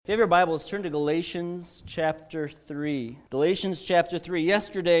If you have your Bibles, turn to Galatians chapter 3. Galatians chapter 3.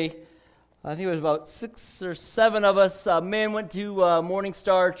 Yesterday, I think it was about 6 or 7 of us men went to Morning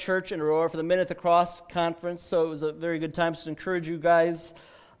Star Church in Aurora for the Men at the Cross conference, so it was a very good time. So I encourage you guys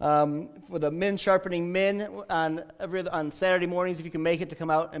for the Men Sharpening Men on Saturday mornings, if you can make it, to come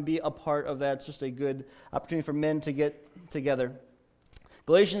out and be a part of that. It's just a good opportunity for men to get together.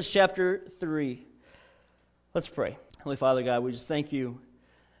 Galatians chapter 3. Let's pray. Holy Father God, we just thank you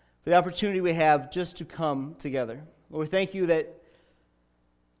for the opportunity we have just to come together. Lord, we thank you that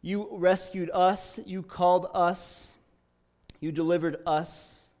you rescued us, you called us, you delivered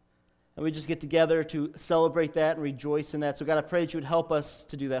us, and we just get together to celebrate that and rejoice in that. So God, I pray that you would help us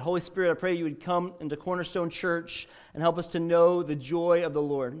to do that. Holy Spirit, I pray you would come into Cornerstone Church and help us to know the joy of the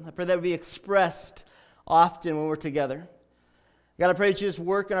Lord. I pray that would be expressed often when we're together. God, I pray that you just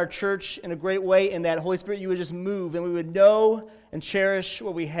work in our church in a great way, and that Holy Spirit, you would just move, and we would know and cherish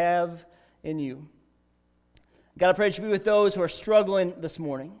what we have in you. God, I pray that you be with those who are struggling this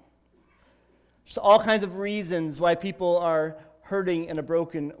morning. There's all kinds of reasons why people are hurting in a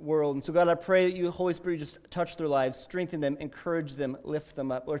broken world. And so, God, I pray that you, Holy Spirit, just touch their lives, strengthen them, encourage them, lift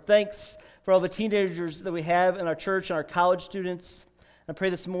them up. Lord, thanks for all the teenagers that we have in our church and our college students. I pray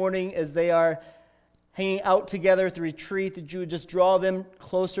this morning as they are hanging out together at the retreat, that you would just draw them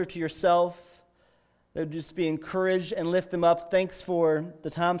closer to yourself. They would just be encouraged and lift them up. Thanks for the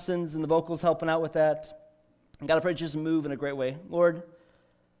Thompsons and the vocals helping out with that. And God, I pray just move in a great way. Lord,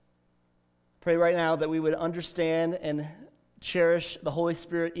 pray right now that we would understand and cherish the Holy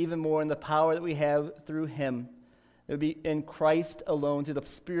Spirit even more, and the power that we have through Him. It would be in Christ alone, through the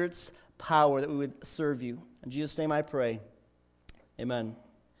Spirit's power, that we would serve you. In Jesus' name I pray. Amen.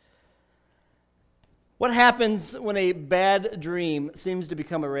 What happens when a bad dream seems to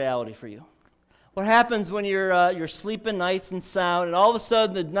become a reality for you? What happens when you're sleeping nice and sound, and all of a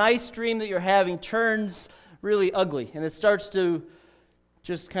sudden the nice dream that you're having turns really ugly, and it starts to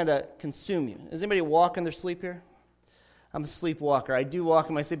just kind of consume you? Does anybody walk in their sleep here? I'm a sleepwalker. I do walk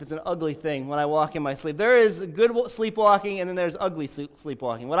in my sleep. It's an ugly thing when I walk in my sleep. There is good sleepwalking, and then there's ugly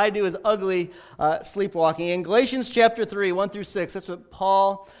sleepwalking. What I do is ugly sleepwalking. In Galatians chapter 3, 1 through 6, that's what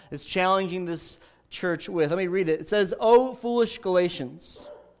Paul is challenging this church with. Let me read it. It says, "O foolish Galatians,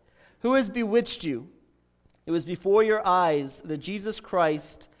 who has bewitched you? It was before your eyes that Jesus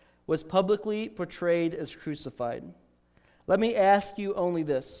Christ was publicly portrayed as crucified. Let me ask you only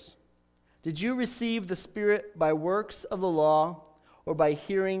this. Did you receive the Spirit by works of the law or by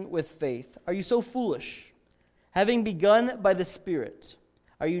hearing with faith? Are you so foolish? Having begun by the Spirit,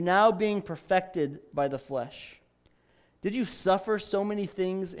 are you now being perfected by the flesh? Did you suffer so many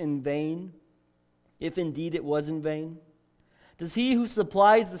things in vain, if indeed it was in vain? Does he who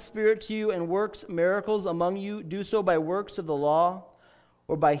supplies the Spirit to you and works miracles among you do so by works of the law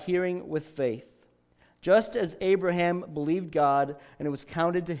or by hearing with faith? Just as Abraham believed God, and it was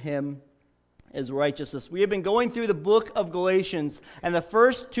counted to him as righteousness." We have been going through the book of Galatians, and the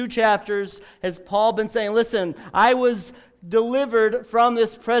first 2 chapters has Paul been saying, listen, I was delivered from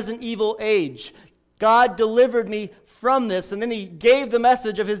this present evil age. God delivered me from this, and then he gave the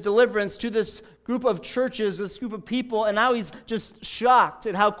message of his deliverance to this group of churches, this group of people, and now he's just shocked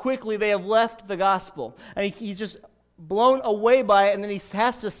at how quickly they have left the gospel. And he's just blown away by it, and then he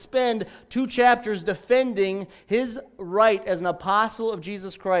has to spend 2 chapters defending his right as an apostle of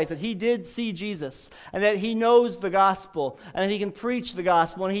Jesus Christ, that he did see Jesus, and that he knows the gospel, and that he can preach the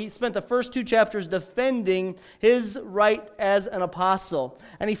gospel. And he spent the first 2 chapters defending his right as an apostle.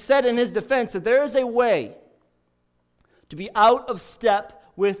 And he said in his defense that there is a way to be out of step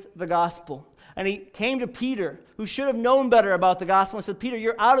with the gospel. And he came to Peter, who should have known better about the gospel, and said, Peter,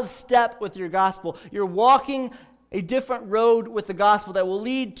 you're out of step with your gospel. You're walking a different road with the gospel that will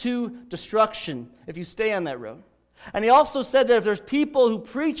lead to destruction if you stay on that road. And he also said that if there's people who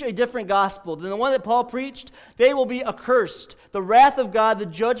preach a different gospel than the one that Paul preached, they will be accursed. The wrath of God, the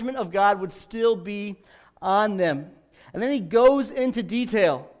judgment of God would still be on them. And then he goes into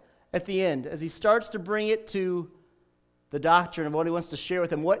detail at the end as he starts to bring it to the doctrine of what he wants to share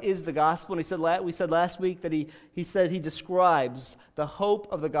with them. What is the gospel? And we said last week that he said he describes the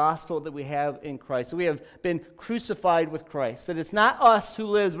hope of the gospel that we have in Christ. So we have been crucified with Christ. That it's not us who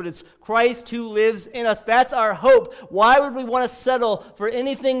lives, but it's Christ who lives in us. That's our hope. Why would we want to settle for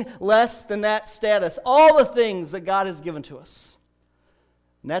anything less than that status? All the things that God has given to us.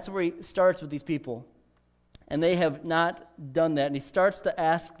 And that's where he starts with these people. And they have not done that. And he starts to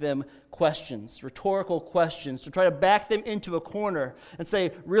ask them questions, rhetorical questions, to try to back them into a corner and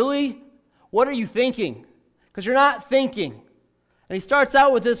say, really? What are you thinking? Because you're not thinking. And he starts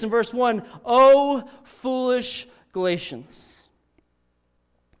out with this in verse 1, "O foolish Galatians."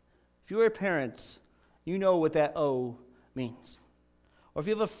 If you're a parent, you know what that O means. Or if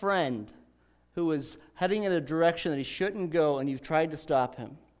you have a friend who is heading in a direction that he shouldn't go and you've tried to stop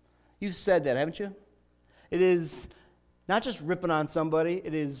him, you've said that, haven't you? It is not just ripping on somebody,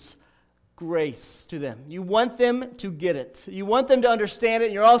 it is grace to them. You want them to get it. You want them to understand it,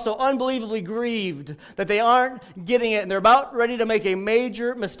 and you're also unbelievably grieved that they aren't getting it, and they're about ready to make a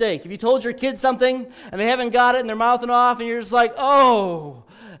major mistake. If you told your kid something, and they haven't got it, and they're mouthing off, and you're just like, oh,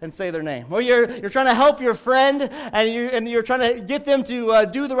 and say their name. Or you're trying to help your friend, and you're trying to get them to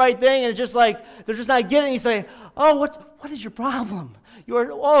do the right thing, and it's just like, they're just not getting it, and you say, oh, what is your problem?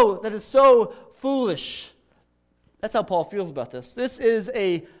 That is so foolish. That's how Paul feels about this. This is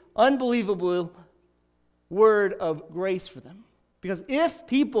a unbelievable word of grace for them. Because if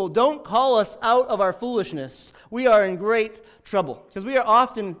people don't call us out of our foolishness, we are in great trouble. Because we are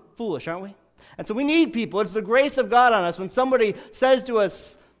often foolish, aren't we? And so we need people. It's the grace of God on us. When somebody says to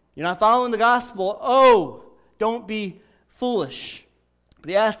us, you're not following the gospel, don't be foolish. But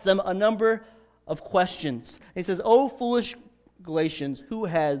he asks them a number of questions. And he says, foolish Galatians, who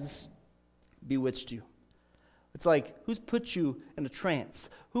has bewitched you? It's like, who's put you in a trance?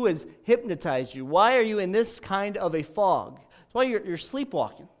 Who has hypnotized you? Why are you in this kind of a fog? That's why you're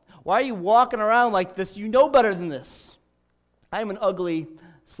sleepwalking. Why are you walking around like this? You know better than this. I am an ugly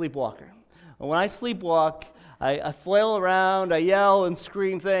sleepwalker. And when I sleepwalk, I flail around, I yell and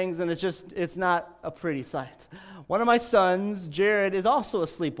scream things, and it's not a pretty sight. One of my sons, Jared, is also a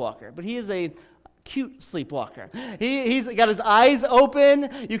sleepwalker, but he is a cute sleepwalker. He's got his eyes open.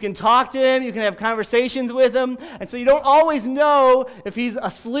 You can talk to him. You can have conversations with him. And so you don't always know if he's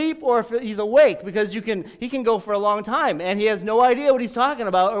asleep or if he's awake, because he can go for a long time and he has no idea what he's talking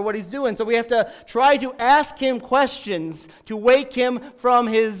about or what he's doing. So we have to try to ask him questions to wake him from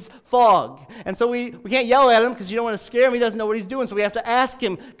his fog. And so we can't yell at him because you don't want to scare him. He doesn't know what he's doing. So we have to ask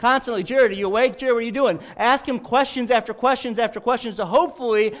him constantly, Jared, are you awake? Jared, what are you doing? Ask him questions after questions after questions. So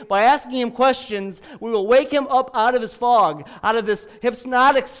hopefully by asking him questions, we will wake him up out of his fog, out of this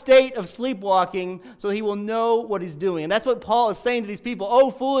hypnotic state of sleepwalking, so he will know what he's doing. And that's what Paul is saying to these people. Oh,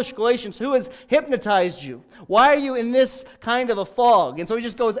 foolish Galatians, who has hypnotized you? Why are you in this kind of a fog? And so he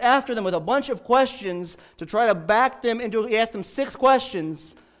just goes after them with a bunch of questions to try to back them into, he asks them 6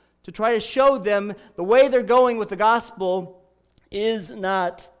 questions to try to show them the way they're going with the gospel is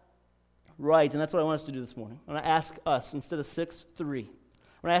not right. And that's what I want us to do this morning. I want to ask us, instead of 6, 3.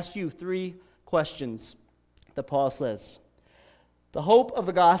 I want to ask you 3 questions that Paul says. The hope of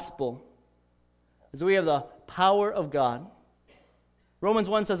the gospel is that we have the power of God. Romans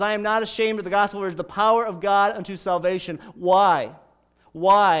 1 says, I am not ashamed of the gospel, for it is the power of God unto salvation. Why?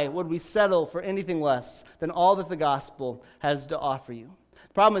 Why would we settle for anything less than all that the gospel has to offer you?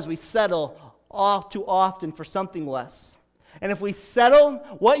 The problem is we settle all too often for something less. And if we settle,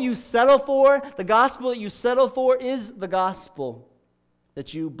 what you settle for, the gospel that you settle for is the gospel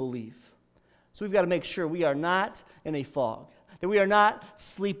that you believe. So we've got to make sure we are not in a fog, that we are not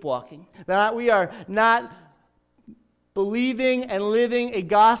sleepwalking, that we are not believing and living a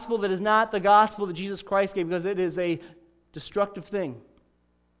gospel that is not the gospel that Jesus Christ gave, because it is a destructive thing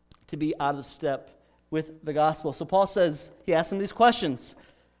to be out of step with the gospel. So Paul says, he asks them these questions.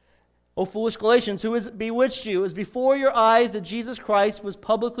 O foolish Galatians, who has bewitched you? It was before your eyes that Jesus Christ was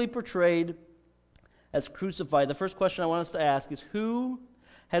publicly portrayed as crucified. The first question I want us to ask is, who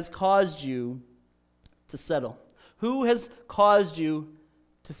has caused you to settle? Who has caused you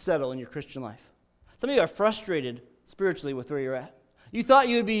to settle in your Christian life? Some of you are frustrated spiritually with where you're at. You thought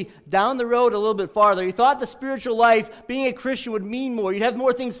you would be down the road a little bit farther. You thought the spiritual life, being a Christian, would mean more. You'd have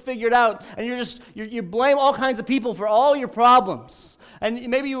more things figured out, and you blame all kinds of people for all your problems. And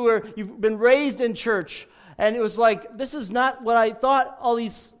maybe you've been raised in church, and it was like, this is not what I thought all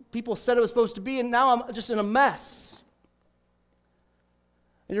these people said it was supposed to be, and now I'm just in a mess.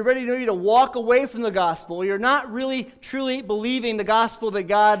 And you're ready to walk away from the gospel. You're not really, truly believing the gospel that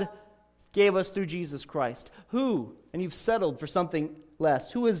God gave us through Jesus Christ. Who? And you've settled for something less.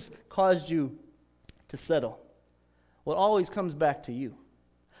 Who has caused you to settle? Well, it always comes back to you.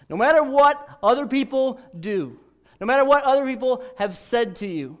 No matter what other people do, no matter what other people have said to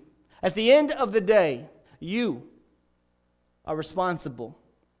you, at the end of the day, you are responsible.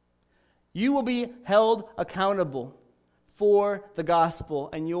 You will be held accountable for the gospel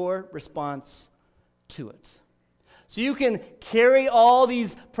and your response to it. So you can carry all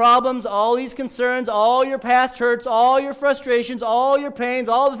these problems, all these concerns, all your past hurts, all your frustrations, all your pains,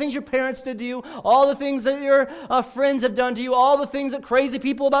 all the things your parents did to you, all the things that your friends have done to you, all the things that crazy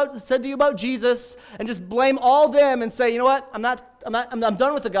people said to you about Jesus, and just blame all them and say, you know what, I'm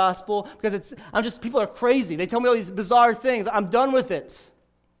done with the gospel because people are crazy. They tell me all these bizarre things. I'm done with it.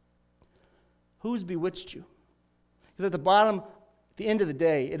 who's bewitched you? Because at the bottom, at the end of the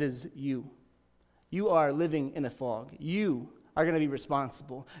day, it is you. You are living in a fog. You are going to be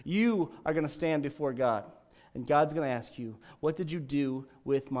responsible. You are going to stand before God. And God's going to ask you, what did you do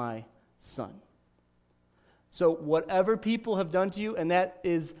with my son? So whatever people have done to you, and that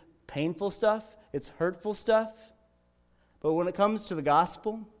is painful stuff, it's hurtful stuff, but when it comes to the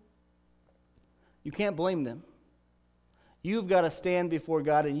gospel, you can't blame them. You've got to stand before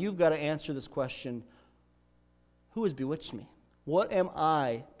God and you've got to answer this question, who has bewitched me? What am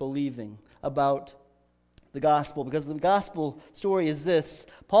I believing about the gospel? Because the gospel story is this.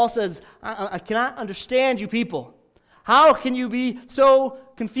 Paul says, I cannot understand you people. How can you be so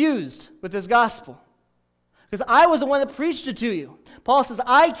confused with this gospel? Because I was the one that preached it to you. Paul says,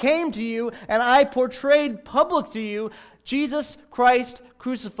 I came to you and I portrayed public to you Jesus Christ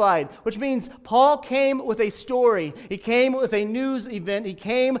crucified, which means Paul came with a story. He came with a news event. He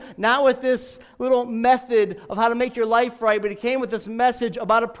came not with this little method of how to make your life right, but he came with this message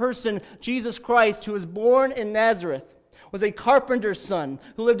about a person, Jesus Christ, who was born in Nazareth, was a carpenter's son,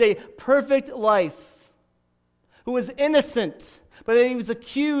 who lived a perfect life, who was innocent, but then he was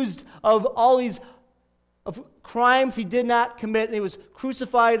accused of all these of crimes he did not commit, and he was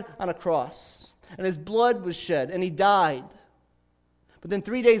crucified on a cross, and his blood was shed, and he died. But then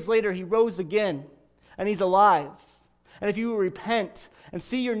 3 days later, he rose again, and he's alive. And if you repent and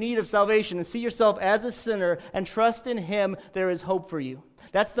see your need of salvation and see yourself as a sinner and trust in him, there is hope for you.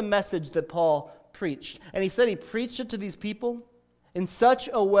 That's the message that Paul preached. And he said he preached it to these people in such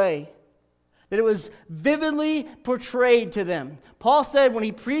a way that it was vividly portrayed to them. Paul said when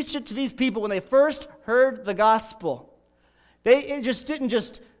he preached it to these people, when they first heard the gospel, it just didn't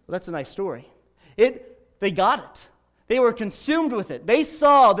just, well, that's a nice story. They got it. They were consumed with it. They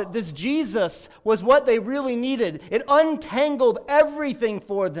saw that this Jesus was what they really needed. It untangled everything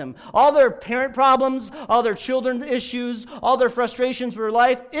for them. All their parent problems, all their children issues, all their frustrations with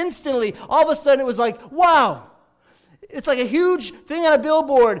life, instantly, all of a sudden it was like, wow. It's like a huge thing on a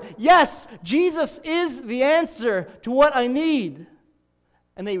billboard. Yes, Jesus is the answer to what I need.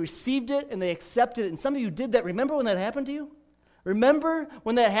 And they received it and they accepted it. And some of you did that. Remember when that happened to you? Remember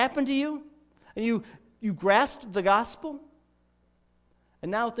when that happened to you? And you grasped the gospel?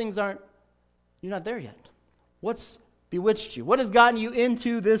 And now you're not there yet. What's bewitched you? What has gotten you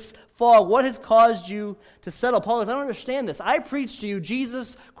into this fog? What has caused you to settle? Paul says, I don't understand this. I preach to you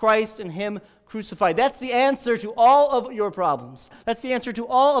Jesus Christ and him crucified. That's the answer to all of your problems. That's the answer to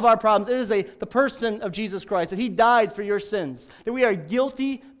all of our problems. It is the person of Jesus Christ, that he died for your sins, that we are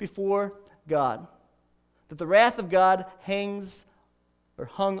guilty before God, that the wrath of God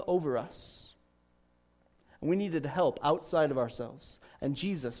hung over us. And we needed help outside of ourselves. And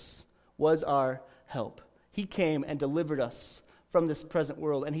Jesus was our help. He came and delivered us from this present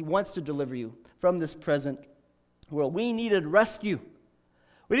world, and he wants to deliver you from this present world. We needed rescue.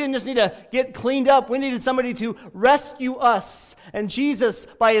 We didn't just need to get cleaned up. We needed somebody to rescue us. And Jesus,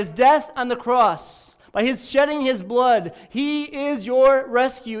 by his death on the cross, by his shedding his blood, he is your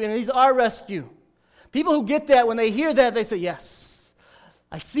rescue, and he's our rescue. People who get that, when they hear that, they say, yes,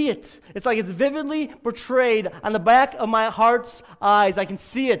 I see it. It's like it's vividly portrayed on the back of my heart's eyes. I can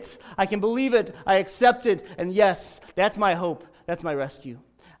see it. I can believe it. I accept it. And yes, that's my hope. That's my rescue.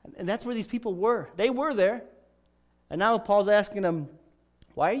 And that's where these people were. They were there. And now Paul's asking them,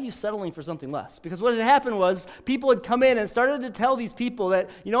 why are you settling for something less? Because what had happened was people had come in and started to tell these people that,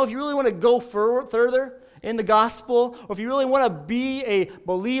 if you really want to go further in the gospel, or if you really want to be a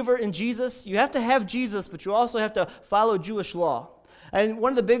believer in Jesus, you have to have Jesus, but you also have to follow Jewish law. And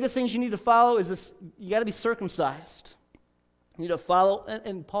one of the biggest things you need to follow is this: you got to be circumcised. You need to follow,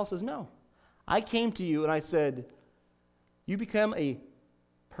 and Paul says, no. I came to you and I said, you become a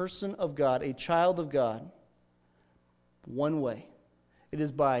person of God, a child of God, one way. It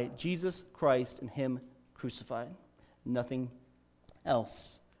is by Jesus Christ and him crucified. Nothing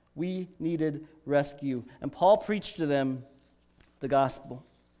else. We needed rescue. And Paul preached to them the gospel.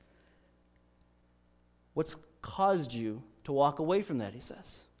 What's caused you to walk away from that, he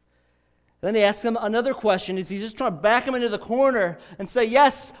says. Then he asks him another question. He's just trying to back him into the corner and say,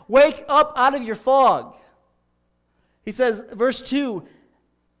 yes, wake up out of your fog. He says, verse 2,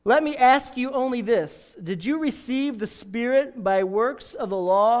 let me ask you only this. Did you receive the Spirit by works of the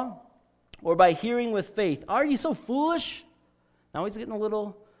law or by hearing with faith? Are you so foolish? Now he's getting a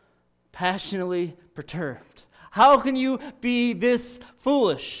little passionately perturbed. How can you be this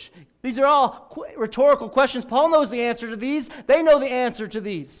foolish? These are all rhetorical questions. Paul knows the answer to these. They know the answer to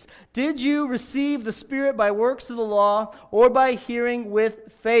these. Did you receive the Spirit by works of the law or by hearing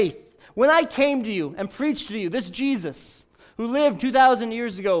with faith? When I came to you and preached to you this Jesus, who lived 2,000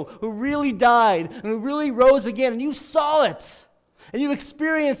 years ago, who really died, and who really rose again, and you saw it, and you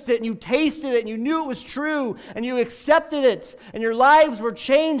experienced it, and you tasted it, and you knew it was true, and you accepted it, and your lives were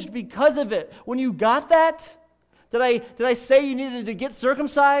changed because of it. When you got that, did I say you needed to get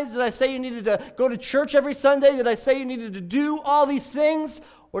circumcised? Did I say you needed to go to church every Sunday? Did I say you needed to do all these things?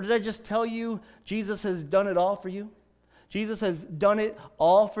 Or did I just tell you Jesus has done it all for you? Jesus has done it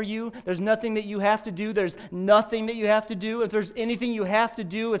all for you. There's nothing that you have to do. There's nothing that you have to do. If there's anything you have to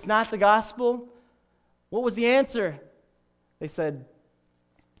do, it's not the gospel. What was the answer? They said,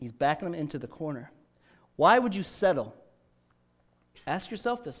 he's backing them into the corner. Why would you settle? Ask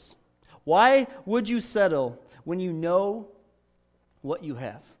yourself this. Why would you settle when you know what you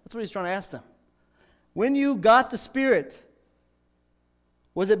have? That's what he's trying to ask them. When you got the Spirit,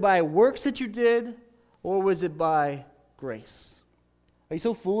 was it by works that you did, or was it by grace? Are you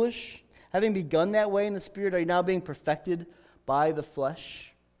so foolish? Having begun that way in the Spirit, are you now being perfected by the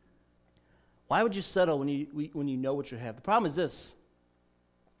flesh? Why would you settle when you know what you have? The problem is this.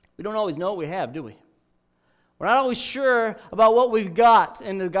 We don't always know what we have, do we? We're not always sure about what we've got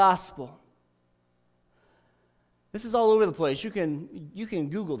in the gospel. This is all over the place. You can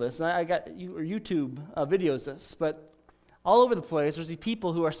Google this, and I got or YouTube videos this, but all over the place, there's these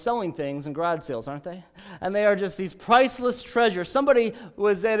people who are selling things in garage sales, aren't they? And they are just these priceless treasures. Somebody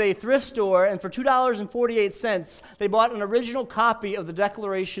was at a thrift store, and for $2.48, they bought an original copy of the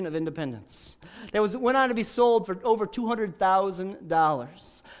Declaration of Independence. That went on to be sold for over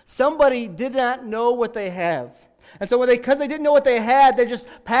 $200,000. Somebody did not know what they have. And so because they didn't know what they had, they just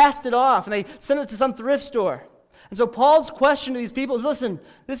passed it off, and they sent it to some thrift store. And so Paul's question to these people is, listen,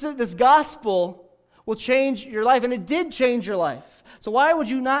 this gospel will change your life, and it did change your life. So why would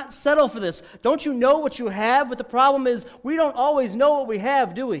you not settle for this? Don't you know what you have? But the problem is we don't always know what we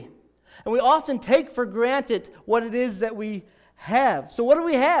have, do we? And we often take for granted what it is that we have. So what do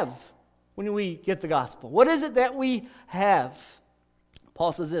we have when we get the gospel? What is it that we have?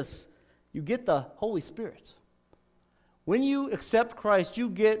 Paul says this, you get the Holy Spirit. When you accept Christ, you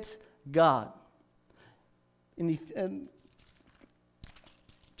get God. In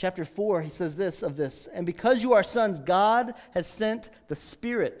chapter 4, he says this, and because you are sons, God has sent the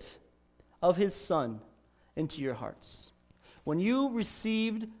Spirit of his Son into your hearts. When you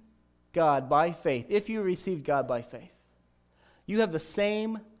received God by faith, if you received God by faith, you have the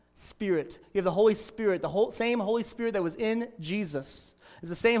same Spirit. You have the Holy Spirit, same Holy Spirit that was in Jesus. Is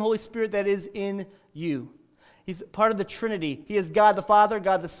the same Holy Spirit that is in you. He's part of the Trinity. He is God the Father,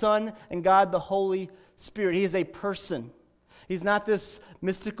 God the Son, and God the Holy Spirit. He is a person. He's not this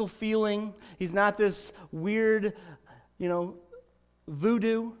mystical feeling. He's not this weird,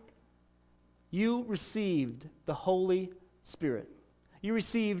 voodoo. You received the Holy Spirit. You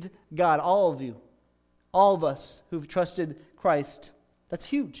received God, all of you, all of us who've trusted Christ. That's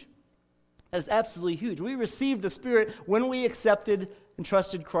huge. That is absolutely huge. We received the Spirit when we accepted and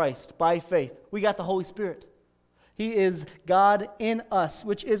trusted Christ by faith. We got the Holy Spirit. He is God in us,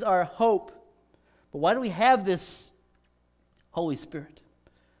 which is our hope. But why do we have this Holy Spirit?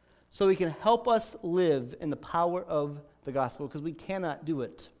 So he can help us live in the power of the gospel, because we cannot do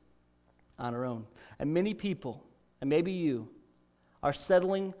it on our own. And many people, and maybe you, are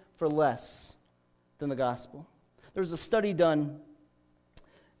settling for less than the gospel. There was a study done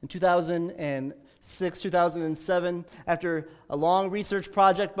in 2006, 2007, after a long research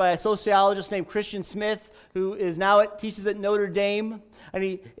project by a sociologist named Christian Smith, who is now teaches at Notre Dame, and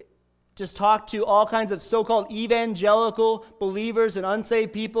he just talked to all kinds of so-called evangelical believers and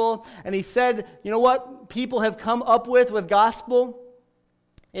unsaved people, and he said, you know what people have come up with gospel?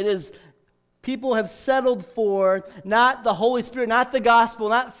 It is people have settled for not the Holy Spirit, not the gospel,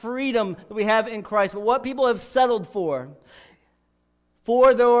 not freedom that we have in Christ, but what people have settled for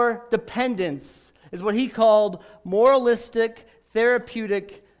their dependence is what he called moralistic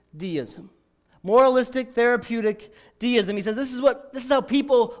therapeutic deism. Moralistic therapeutic deism. He says this is how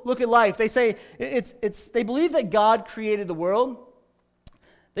people look at life. They say they believe that God created the world.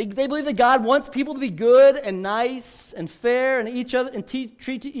 They believe that God wants people to be good and nice and fair and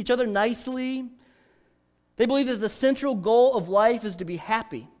treat each other nicely. They believe that the central goal of life is to be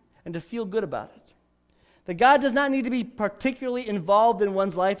happy and to feel good about it. That God does not need to be particularly involved in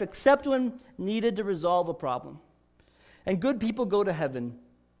one's life except when needed to resolve a problem. And good people go to heaven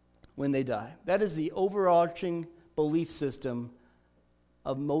when they die. That is the overarching belief system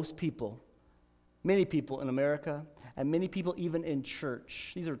of most people, many people in America, and many people even in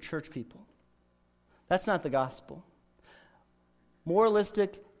church. These are church people. That's not the gospel.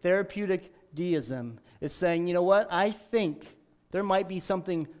 Moralistic, therapeutic deism is saying, you know what, I think there might be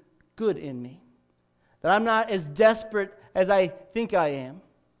something good in me. That I'm not as desperate as I think I am.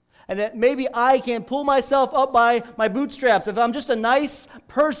 And that maybe I can pull myself up by my bootstraps. If I'm just a nice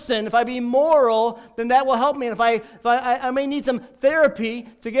person, if I be moral, then that will help me. And if I may need some therapy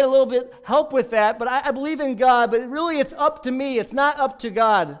to get a little bit help with that, but I believe in God, but really it's up to me. It's not up to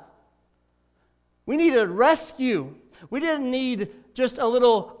God. We need a rescue. We didn't need just a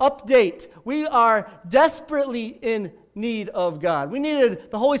little update. We are desperately in need of God. We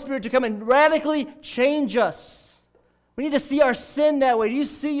needed the Holy Spirit to come and radically change us. We need to see our sin that way. Do you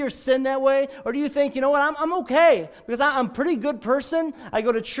see your sin that way? Or do you think, you know what, I'm okay because I'm a pretty good person. I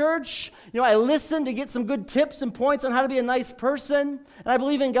go to church. I listen to get some good tips and points on how to be a nice person. And I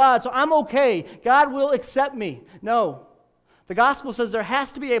believe in God, so I'm okay. God will accept me. No. The gospel says there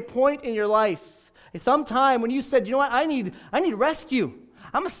has to be a point in your life, some time when you said, you know what, I need rescue.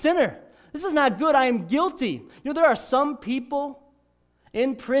 I'm a sinner. This is not good. I am guilty. There are some people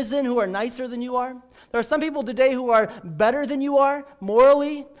in prison who are nicer than you are. There are some people today who are better than you are,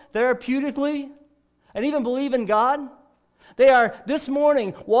 morally, therapeutically, and even believe in God. They are, this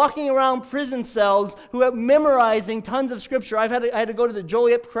morning, walking around prison cells who are memorizing tons of Scripture. I had to go to the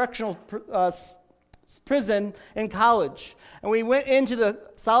Joliet Correctional Prison in college, and we went into the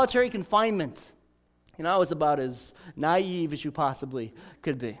solitary confinement. I was about as naive as you possibly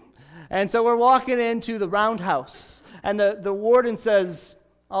could be. And so we're walking into the roundhouse, and the warden says,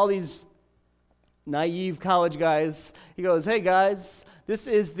 all these naive college guys, he goes, hey guys, this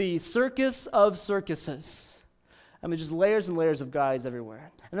is the circus of circuses. There's just layers and layers of guys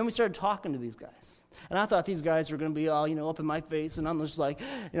everywhere. And then we started talking to these guys. And I thought these guys were going to be all, up in my face, and I'm just like,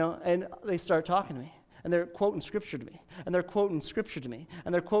 and they start talking to me. And they're quoting Scripture to me. And they're quoting Scripture to me.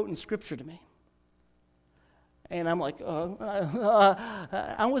 And they're quoting Scripture to me. And I'm like,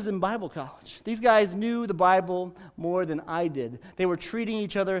 I was in Bible college. These guys knew the Bible more than I did. They were treating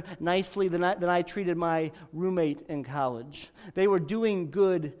each other nicely than I treated my roommate in college. They were doing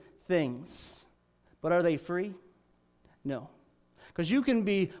good things. But are they free? No. Because you can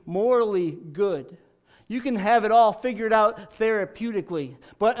be morally good. You can have it all figured out therapeutically.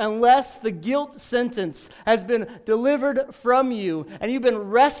 But unless the guilt sentence has been delivered from you and you've been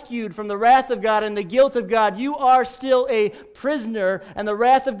rescued from the wrath of God and the guilt of God, you are still a prisoner and the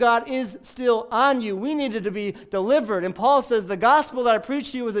wrath of God is still on you. We needed to be delivered. And Paul says, the gospel that I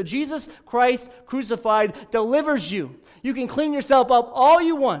preached to you is that Jesus Christ crucified delivers you. You can clean yourself up all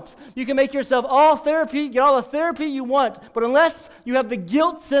you want. You can make yourself all therapy, get all the therapy you want. But unless you have the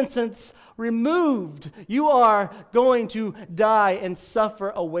guilt sentence removed, you are going to die and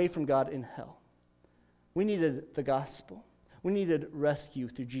suffer away from God in hell. We needed the gospel. We needed rescue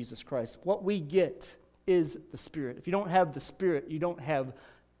through Jesus Christ. What we get is the Spirit. If you don't have the Spirit, you don't have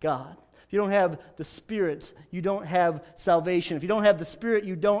God. If you don't have the Spirit, you don't have salvation. If you don't have the Spirit,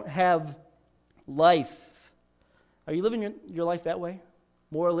 you don't have life. Are you living your life that way?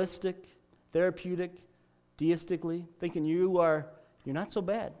 Moralistic, therapeutic, deistically, thinking you're not so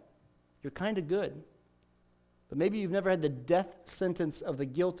bad. You're kind of good. But maybe you've never had the death sentence of the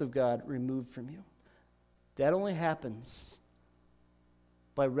guilt of God removed from you. That only happens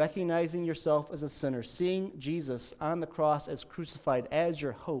by recognizing yourself as a sinner, seeing Jesus on the cross as crucified as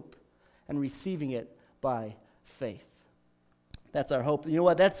your hope, and receiving it by faith. That's our hope. You know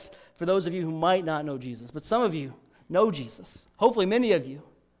what? That's for those of you who might not know Jesus, but some of you know Jesus. Hopefully many of you.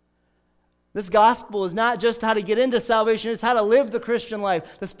 This gospel is not just how to get into salvation, it's how to live the Christian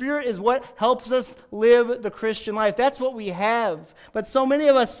life. The Spirit is what helps us live the Christian life. That's what we have. But so many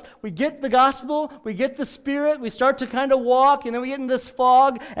of us, we get the gospel, we get the Spirit, we start to kind of walk, and then we get in this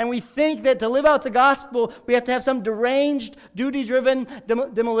fog, and we think that to live out the gospel, we have to have some deranged, duty-driven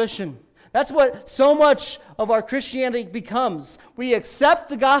demolition. That's what so much of our Christianity becomes. We accept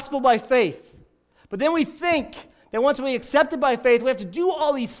the gospel by faith, but then we think that once we accept it by faith, we have to do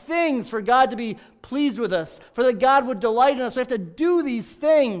all these things for God to be pleased with us, for that God would delight in us. We have to do these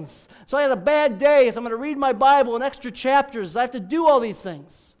things. So I had a bad day, so I'm going to read my Bible in extra chapters. I have to do all these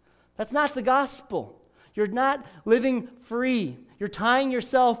things. That's not the gospel. You're not living free. You're tying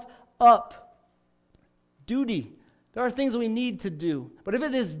yourself up. Duty. There are things we need to do. But if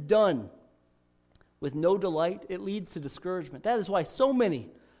it is done with no delight, it leads to discouragement. That is why so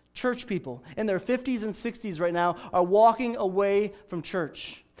many church people in their 50s and 60s right now are walking away from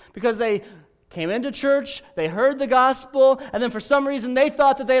church because they came into church, they heard the gospel, and then for some reason they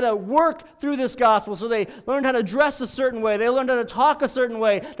thought that they had to work through this gospel. So they learned how to dress a certain way, they learned how to talk a certain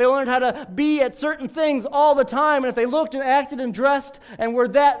way, they learned how to be at certain things all the time. And if they looked and acted and dressed and were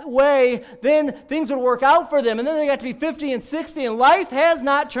that way, then things would work out for them. And then they got to be 50 and 60, and life has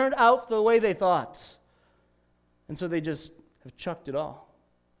not turned out the way they thought. And so they just have chucked it all.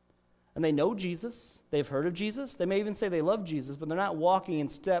 And they know Jesus. They've heard of Jesus. They may even say they love Jesus, but they're not walking in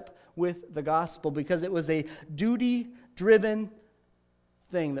step with the gospel because it was a duty-driven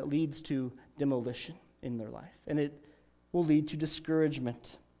thing that leads to demolition in their life. And it will lead to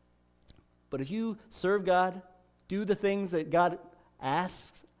discouragement. But if you serve God, do the things that God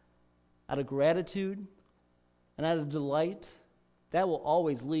asks out of gratitude and out of delight, that will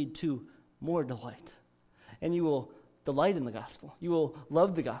always lead to more delight. And you will delight in the gospel. You will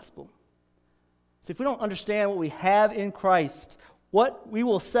love the gospel. So if we don't understand what we have in Christ, we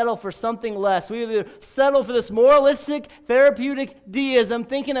will settle for something less. We will either settle for this moralistic, therapeutic deism,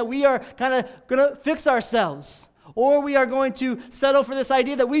 thinking that we are kind of going to fix ourselves. Or we are going to settle for this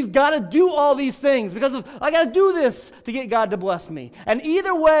idea that we've got to do all these things because I got to do this to get God to bless me. And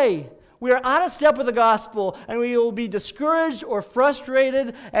either way, we are out of step with the gospel, and we will be discouraged or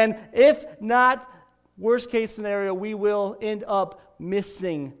frustrated. And if not, worst case scenario, we will end up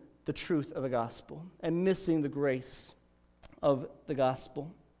missing the truth of the gospel and missing the grace of the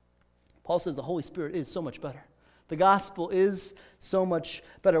gospel. Paul says the Holy Spirit is so much better. The gospel is so much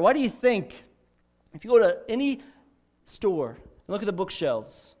better. Why do you think, if you go to any store and look at the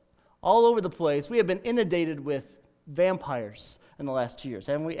bookshelves, all over the place, we have been inundated with vampires in the last 2 years,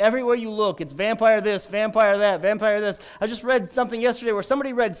 haven't we? Everywhere you look, it's vampire this, vampire that, vampire this. I just read something yesterday where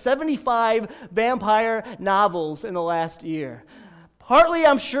somebody read 75 vampire novels in the last year. Partly,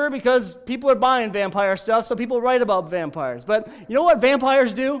 I'm sure, because people are buying vampire stuff, so people write about vampires. But you know what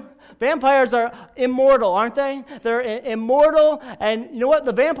vampires do? Vampires are immortal, aren't they? They're immortal, and you know what?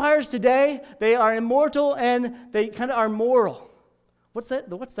 The vampires today, they are immortal, and they kind of are moral. What's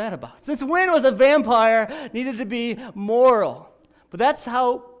that about? Since when was a vampire needed to be moral? But that's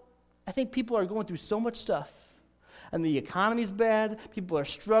how I think people are going through so much stuff. And the economy's bad, people are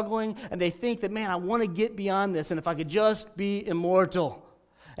struggling, and they think that, man, I want to get beyond this, and if I could just be immortal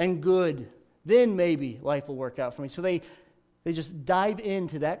and good, then maybe life will work out for me. So they just dive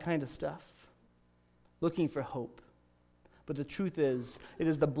into that kind of stuff, looking for hope. But the truth is, it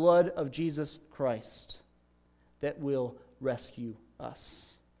is the blood of Jesus Christ that will rescue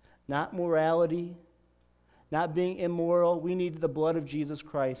us. Not morality, not being immoral. We need the blood of Jesus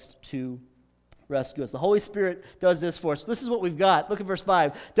Christ to rescue us. The Holy Spirit does this for us. This is what we've got. Look at verse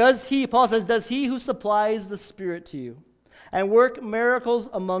 5. Paul says, does he who supplies the Spirit to you and work miracles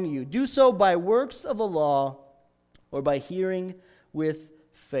among you do so by works of the law or by hearing with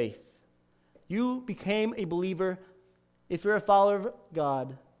faith? You became a believer, if you're a follower of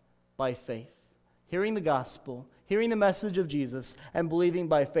God, by faith. Hearing the gospel, hearing the message of Jesus, and believing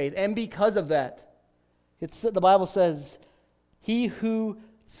by faith. And because of that, the Bible says, he who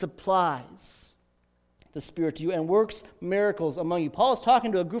supplies the Spirit to you and works miracles among you. Paul is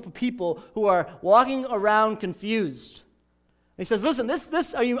talking to a group of people who are walking around confused. He says, listen,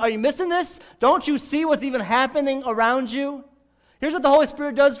 this are you missing this? Don't you see what's even happening around you? Here's what the Holy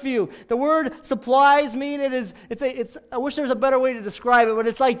Spirit does for you. The word supplies I wish there was a better way to describe it, but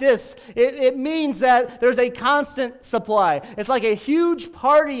it's like this. It means that there's a constant supply. It's like a huge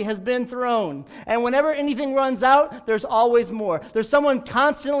party has been thrown. And whenever anything runs out, there's always more. There's someone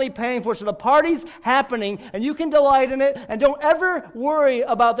constantly paying for it. So the party's happening, and you can delight in it, and don't ever worry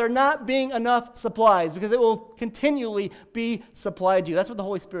about there not being enough supplies, because it will continually be supplied to you. That's what the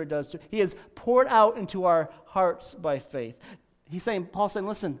Holy Spirit does. He is poured out into our hearts by faith. Paul's saying,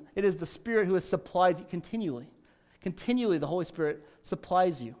 listen, it is the Spirit who has supplied you continually. Continually, the Holy Spirit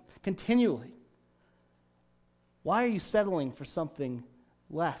supplies you. Continually. Why are you settling for something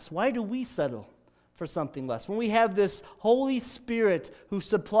less? Why do we settle for something less? When we have this Holy Spirit who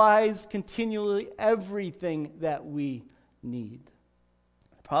supplies continually everything that we need.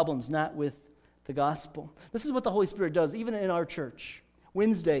 The problem's not with the gospel. This is what the Holy Spirit does, even in our church.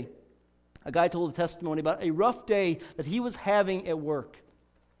 Wednesday, a guy told a testimony about a rough day that he was having at work.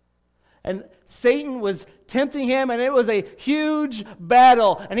 And Satan was tempting him, and it was a huge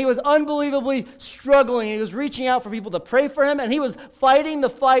battle. And he was unbelievably struggling. He was reaching out for people to pray for him, and he was fighting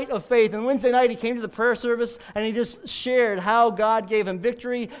the fight of faith. And Wednesday night, he came to the prayer service, and he just shared how God gave him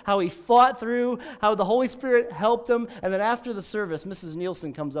victory, how he fought through, how the Holy Spirit helped him. And then after the service, Mrs.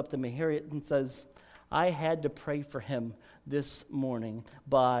 Nielsen comes up to me, Harriet, and says, I had to pray for him this morning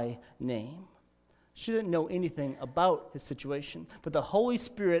by name. She didn't know anything about his situation, but the Holy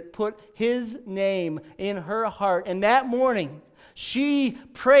Spirit put his name in her heart, and that morning she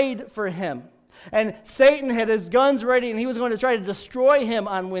prayed for him. And Satan had his guns ready, and he was going to try to destroy him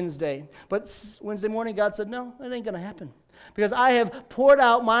on Wednesday. But Wednesday morning, God said, no, it ain't going to happen, because I have poured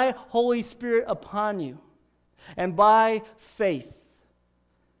out my Holy Spirit upon you. And by faith,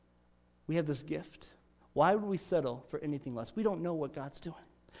 we have this gift. Why would we settle for anything less? We don't know what God's doing.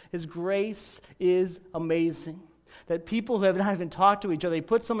 His grace is amazing. That people who have not even talked to each other, He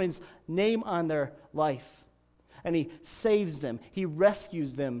puts somebody's name on their life, and He saves them. He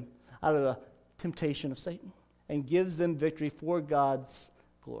rescues them out of the temptation of Satan and gives them victory for God's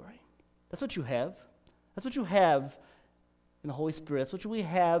glory. That's what you have. That's what you have in the Holy Spirit. That's what we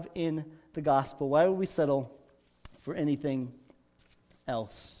have in the gospel. Why would we settle for anything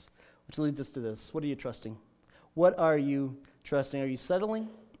else? Which leads us to this. What are you trusting? What are you trusting? Are you settling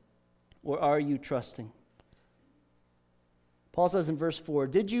or are you trusting? Paul says in verse 4,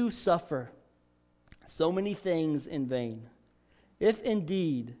 "Did you suffer so many things in vain? If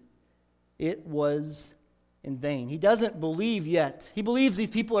indeed it was in vain." He doesn't believe yet. He believes these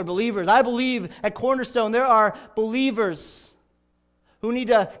people are believers. I believe at Cornerstone there are believers who need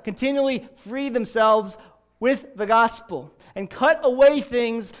to continually free themselves with the gospel and cut away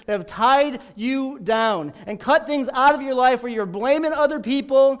things that have tied you down and cut things out of your life where you're blaming other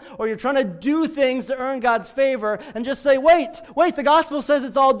people or you're trying to do things to earn God's favor and just say, wait, the gospel says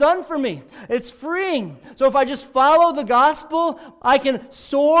it's all done for me. It's freeing. So if I just follow the gospel, I can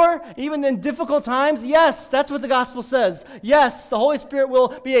soar even in difficult times. Yes, that's what the gospel says. Yes, the Holy Spirit will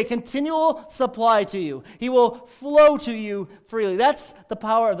be a continual supply to you. He will flow to you freely. That's the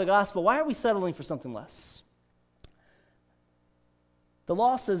power of the gospel. Why are we settling for something less? The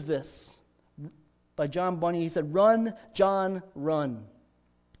law says this, by John Bunyan, he said, "Run, John, run,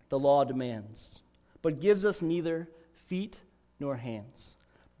 the law demands, but gives us neither feet nor hands.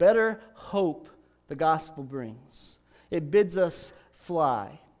 Better hope the gospel brings. It bids us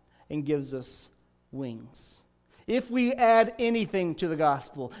fly and gives us wings." If we add anything to the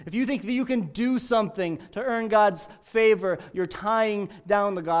gospel, if you think that you can do something to earn God's favor, you're tying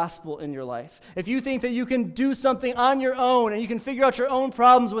down the gospel in your life. If you think that you can do something on your own and you can figure out your own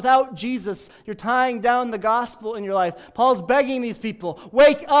problems without Jesus, you're tying down the gospel in your life. Paul's begging these people,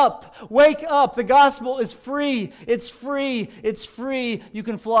 wake up, the gospel is free, it's free, it's free, you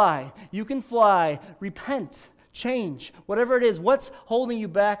can fly, repent. Change, whatever it is. What's holding you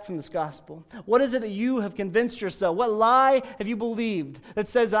back from this gospel? What is it that you have convinced yourself? What lie have you believed that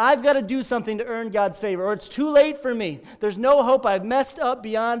says, I've got to do something to earn God's favor, or it's too late for me? There's no hope. I've messed up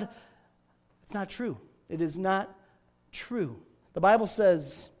beyond. It's not true. It is not true. The Bible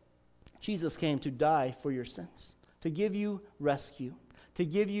says Jesus came to die for your sins, to give you rescue, to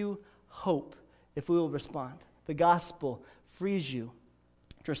give you hope if we will respond. The gospel frees you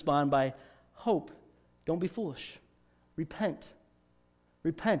to respond by hope. Don't be foolish. Repent.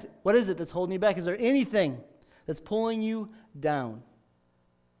 Repent. What is it that's holding you back? Is there anything that's pulling you down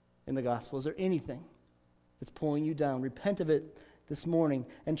in the gospel? Is there anything that's pulling you down? Repent of it this morning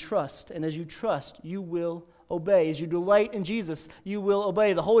and trust. And as you trust, you will obey. As you delight in Jesus, you will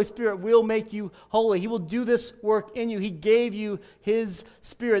obey. The Holy Spirit will make you holy. He will do this work in you. He gave you His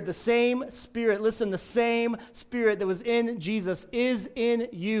Spirit. The same Spirit, listen, the same Spirit that was in Jesus is in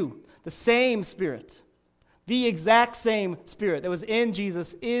you. The same Spirit. The exact same Spirit that was in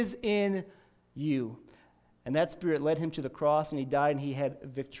Jesus is in you. And that Spirit led Him to the cross, and He died, and He had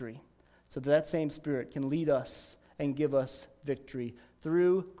victory. So that same Spirit can lead us and give us victory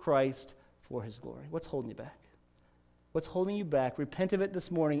through Christ for His glory. What's holding you back? What's holding you back? Repent of it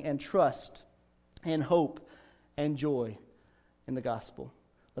this morning and trust and hope and joy in the gospel.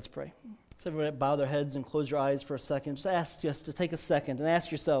 Let's pray. So everybody bow their heads and close your eyes for a second. Just ask us to take a second and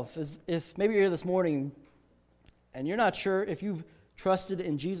ask yourself, if maybe you're here this morning and you're not sure if you've trusted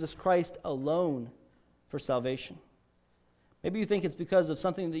in Jesus Christ alone for salvation. Maybe you think it's because of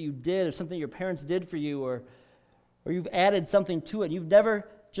something that you did or something your parents did for you, or you've added something to it. You've never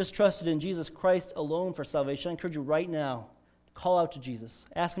just trusted in Jesus Christ alone for salvation. I encourage you right now, call out to Jesus.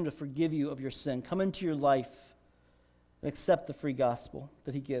 Ask Him to forgive you of your sin. Come into your life and accept the free gospel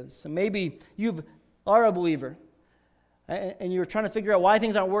that He gives. And maybe you are a believer and you're trying to figure out why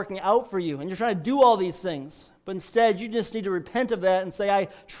things aren't working out for you, and you're trying to do all these things, but instead you just need to repent of that and say, I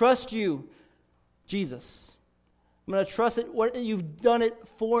trust you, Jesus. I'm going to trust it. What you've done it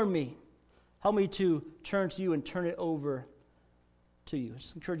for me. Help me to turn to you and turn it over to you. I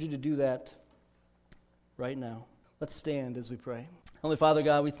just encourage you to do that right now. Let's stand as we pray. Holy Father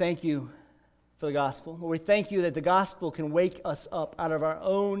God, we thank you for the gospel. Lord, we thank you that the gospel can wake us up out of our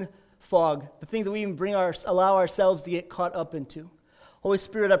own fog, the things that we even allow ourselves to get caught up into. Holy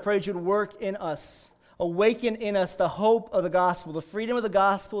Spirit, I pray that you would work in us, awaken in us the hope of the gospel, the freedom of the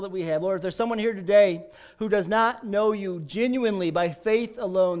gospel that we have. Lord, if there's someone here today who does not know you genuinely by faith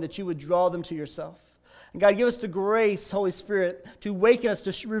alone, that you would draw them to yourself. And God, give us the grace, Holy Spirit, to awaken us,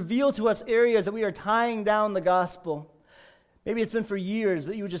 to reveal to us areas that we are tying down the gospel. Maybe it's been for years,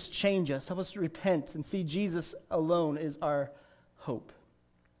 but you would just change us. Help us to repent and see Jesus alone is our hope.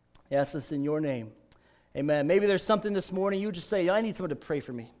 I ask this in your name. Amen. Maybe there's something this morning you just say, I need someone to pray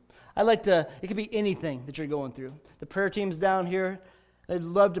for me. It could be anything that you're going through. The prayer team's down here. I'd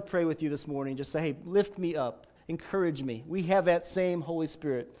love to pray with you this morning. Just say, hey, lift me up. Encourage me. We have that same Holy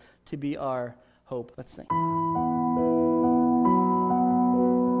Spirit to be our hope. Let's sing.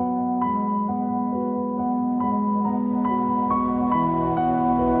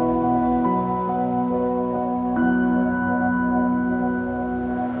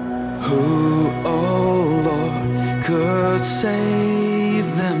 Who, oh Lord, could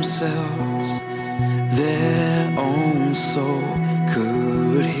save themselves? Their own soul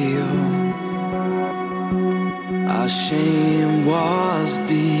could heal. Our shame was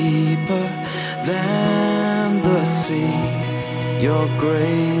deeper than the sea. Your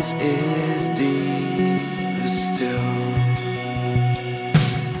grace is deeper still.